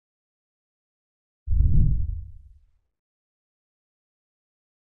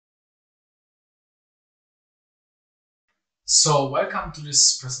So welcome to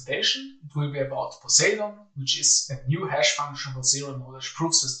this presentation. It will be about Poseidon, which is a new hash function for zero-knowledge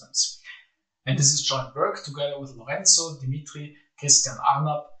proof systems. And this is joint work together with Lorenzo, Dmitry, Christian,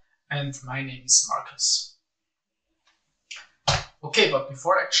 Arnab, and my name is Markus. Okay, but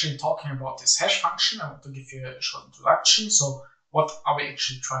before actually talking about this hash function, I want to give you a short introduction. So what are we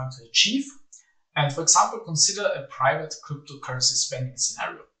actually trying to achieve? And for example, consider a private cryptocurrency spending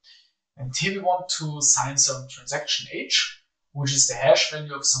scenario. And here we want to assign some transaction H, which is the hash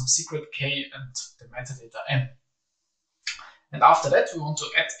value of some secret K and the metadata M. And after that, we want to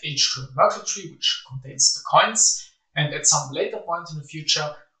add H to a Merkle tree, which contains the coins. And at some later point in the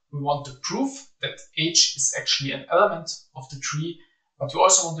future, we want to prove that H is actually an element of the tree. But we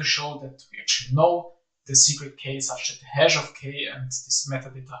also want to show that we actually know the secret K such that the hash of K and this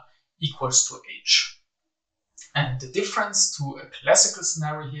metadata equals to H. And the difference to a classical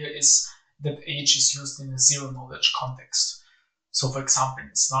scenario here is that H is used in a zero-knowledge context. So for example,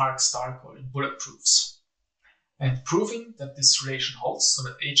 in SNARKs, or in Bulletproofs. And proving that this relation holds, so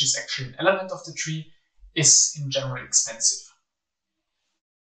that H is actually an element of the tree, is in general expensive.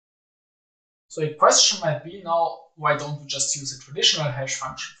 So a question might be now, why don't we just use a traditional hash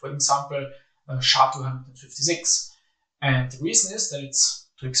function, for example, SHA-256? And the reason is that it's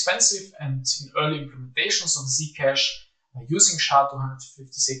too expensive, and in early implementations of Zcash using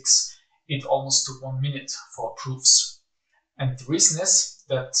SHA-256, it almost took 1 minute for proofs. And the reason is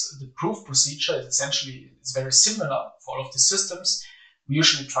that the proof procedure is essentially very similar for all of the systems. We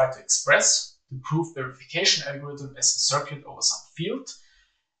usually try to express the proof verification algorithm as a circuit over some field,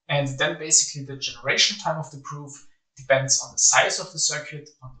 and then basically the generation time of the proof depends on the size of the circuit,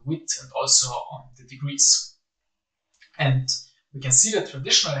 on the width, and also on the degrees. And we can see that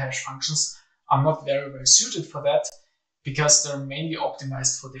traditional hash functions are not very well suited for that because they're mainly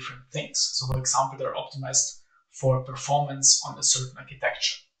optimized for different things. So for example, they're optimized for performance on a certain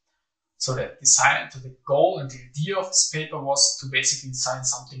architecture. So the goal and the idea of this paper was to basically design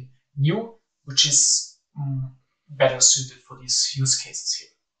something new, which is better suited for these use cases here.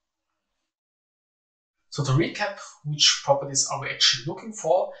 So to recap, which properties are we actually looking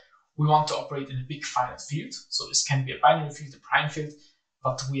for? We want to operate in a big finite field. So this can be a binary field, a prime field,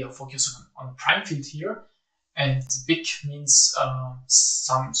 but we are focusing on a prime field here. And big means a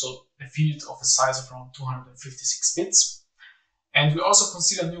field of a size of around 256 bits. And we also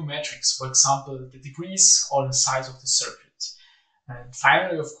consider new metrics, for example, the degrees or the size of the circuit. And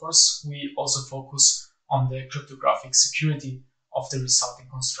finally, of course, we also focus on the cryptographic security of the resulting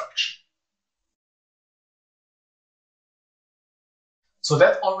construction. So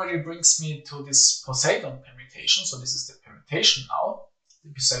that already brings me to this Poseidon permutation. So this is the permutation now,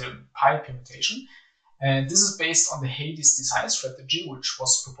 the Poseidon pi permutation. And this is based on the Hades design strategy, which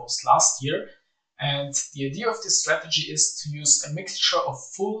was proposed last year. And the idea of this strategy is to use a mixture of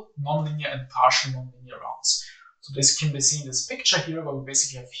full nonlinear and partial nonlinear rounds. So this can be seen in this picture here, where we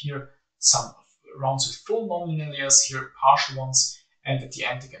basically have here some rounds with full nonlinear layers, here partial ones, and at the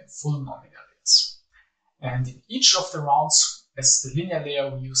end again full nonlinear layers. And in each of the rounds, as the linear layer,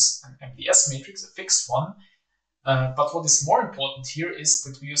 we use an MDS matrix, a fixed one. But what is more important here is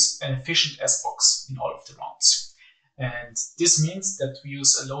that we use an efficient S-box in all of the rounds. And this means that we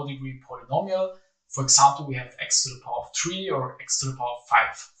use a low degree polynomial. For example, we have x to the power of 3 or x to the power of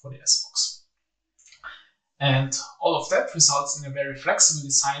 5 for the S-box. And all of that results in a very flexible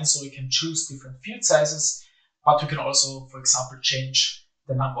design, so we can choose different field sizes, but we can also, for example, change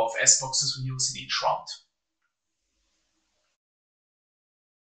the number of S-boxes we use in each round.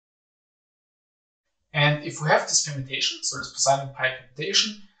 And if we have this permutation, so this Poseidon pi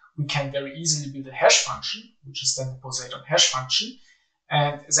permutation, we can very easily build a hash function, which is then the Poseidon hash function.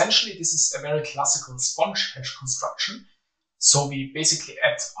 And essentially, this is a very classical sponge hash construction. So we basically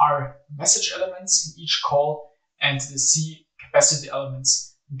add R message elements in each call, and the C capacity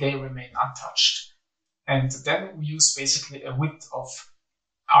elements, they remain untouched. And then we use basically a width of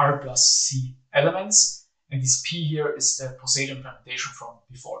R plus C elements. And this P here is the Poseidon permutation from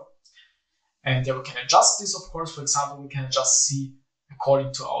before. And yeah, we can adjust this, of course. For example, we can adjust C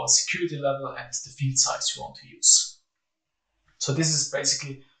according to our security level and the field size we want to use. So this is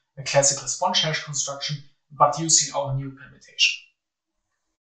basically a classical sponge hash construction, but using our new permutation.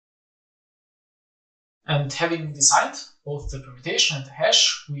 And having designed both the permutation and the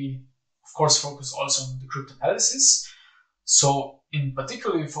hash, we of course focus also on the cryptanalysis. So in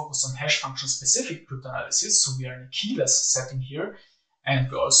particular, we focus on hash function specific cryptanalysis. So we are in a keyless setting here.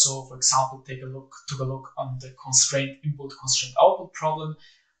 And we also, for example, took a look on the constraint input, constraint output problem,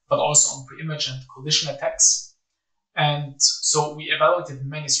 but also on preimage and collision attacks. And so we evaluated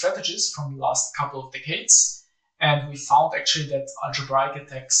many strategies from the last couple of decades. and we found actually that algebraic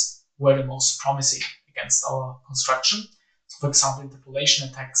attacks were the most promising against our construction. So for example, interpolation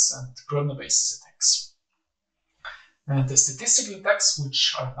attacks and kernel basis attacks. And the statistical attacks,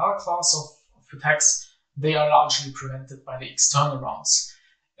 which are another class of attacks, they are largely prevented by the external rounds.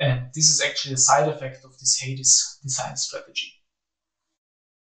 And this is actually a side effect of this Hades design strategy.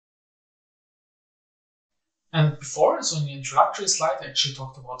 And before, so in the introductory slide, I actually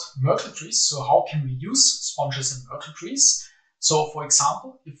talked about Merkle trees. So how can we use sponges in Merkle trees? So for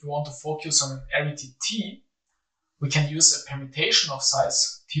example, if we want to focus on an arity T, we can use a permutation of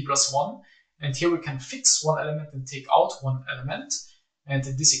size T plus 1. And here we can fix one element and take out one element. And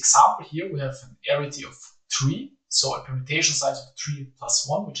in this example here, we have an arity of 3. So a permutation size of 3 plus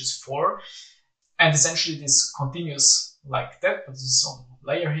 1, which is 4. And essentially this continues like that, but this is on the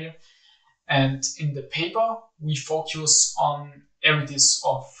layer here. And in the paper, we focus on arities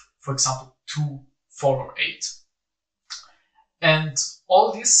of, for example, 2, 4, or 8. And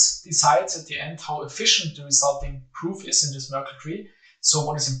all this decides at the end how efficient the resulting proof is in this Merkle tree. So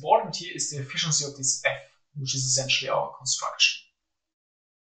what is important here is the efficiency of this F, which is essentially our construction.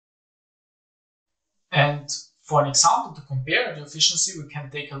 And for an example to compare the efficiency, we can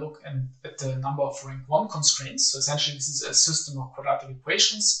take a look at the number of rank 1 constraints. So essentially this is a system of quadratic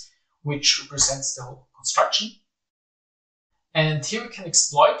equations which represents the whole construction. And here we can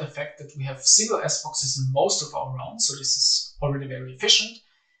exploit the fact that we have single S boxes in most of our rounds, so this is already very efficient.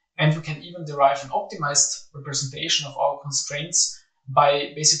 And we can even derive an optimized representation of our constraints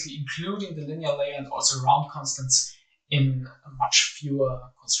by basically including the linear layer and also round constants in much fewer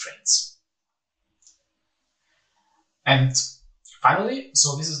constraints. And finally,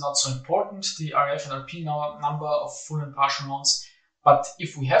 so this is not so important, the RF and RP number of full and partial rounds. But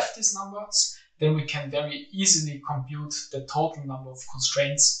if we have these numbers, then we can very easily compute the total number of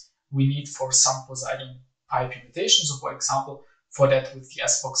constraints we need for some Poseidon pi permutation. So for example, for that with the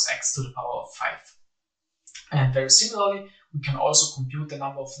S box x to the power of 5. And very similarly, we can also compute the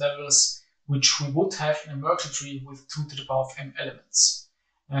number of levels which we would have in a Merkle tree with 2 to the power of m elements.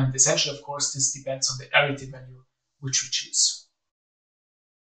 And essentially, of course, this depends on the arity value which we choose.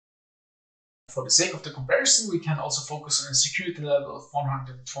 For the sake of the comparison, we can also focus on a security level of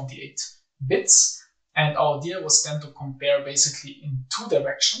 128 bits. And our idea was then to compare basically in 2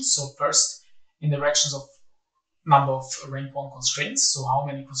 directions. So first, in the directions of number of rank 1 constraints. So how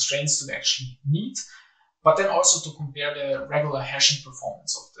many constraints do they actually need? But then also to compare the regular hashing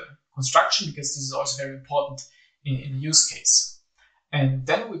performance of the construction, because this is also very important in a use case. And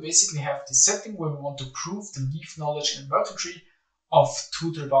then we basically have the setting where we want to prove the leaf knowledge in a Merkle tree of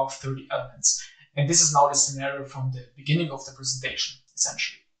 2 to the power of 30 elements. And this is now the scenario from the beginning of the presentation,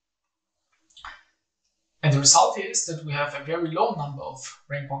 essentially. And the result here is that we have a very low number of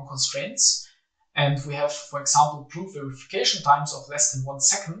rank 1 constraints. And we have, for example, proof verification times of less than 1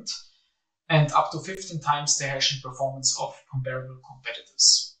 second and up to 15 times the hashing performance of comparable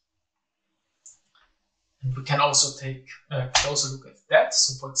competitors. And we can also take a closer look at that.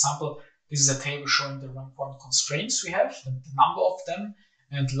 So for example, this is a table showing the rank 1 constraints we have, the number of them,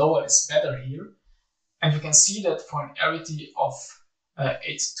 and lower is better here. And we can see that for an arity of 8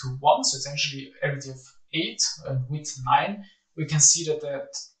 to 1, so essentially arity of 8 and width 9, we can see that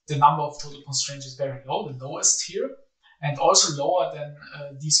the number of total constraints is very low, the lowest here, and also lower than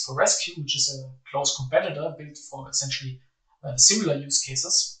these for rescue, which is a close competitor built for essentially similar use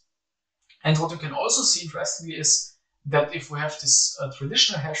cases. And what we can also see interestingly is that if we have this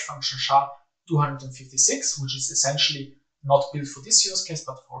traditional hash function SHA-256, which is essentially not built for this use case,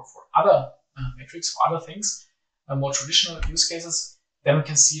 but for other metrics, for other things, more traditional use cases, then we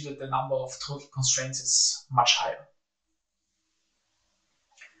can see that the number of total constraints is much higher.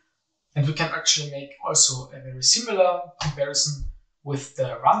 And we can actually make also a very similar comparison with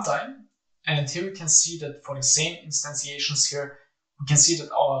the runtime. And here we can see that for the same instantiations here, we can see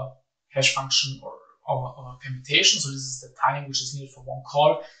that our hash function or our permutation, so this is the time which is needed for one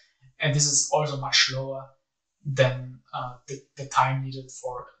call, and this is also much lower than the time needed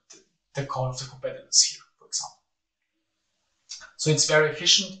for the call of the competitors here, for example. So it's very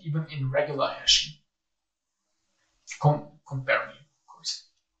efficient even in regular hashing, comparing, of course.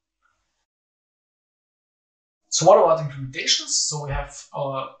 So what about implementations? So we have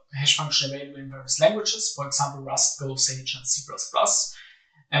our hash function available in various languages, for example, Rust, Go, Sage, and C++.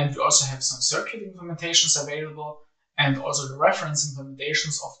 And we also have some circuit implementations available, and also the reference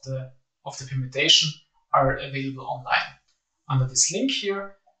implementations of the permutation are available online under this link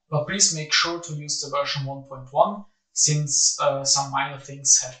here. But please make sure to use the version 1.1, since some minor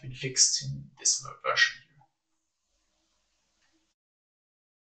things have been fixed in this version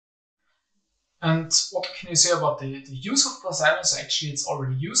And what can you say about the use of Poseidon? So actually it's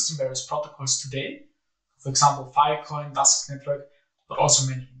already used in various protocols today. For example, Filecoin, Dusk network, but also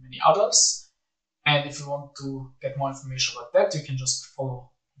many others. And if you want to get more information about that, you can just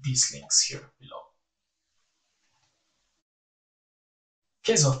follow these links here below.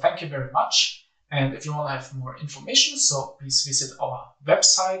 Okay, so thank you very much. And if you want to have more information, so please visit our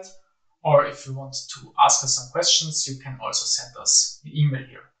website. Or if you want to ask us some questions, you can also send us an email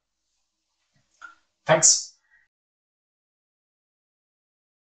here. Thanks.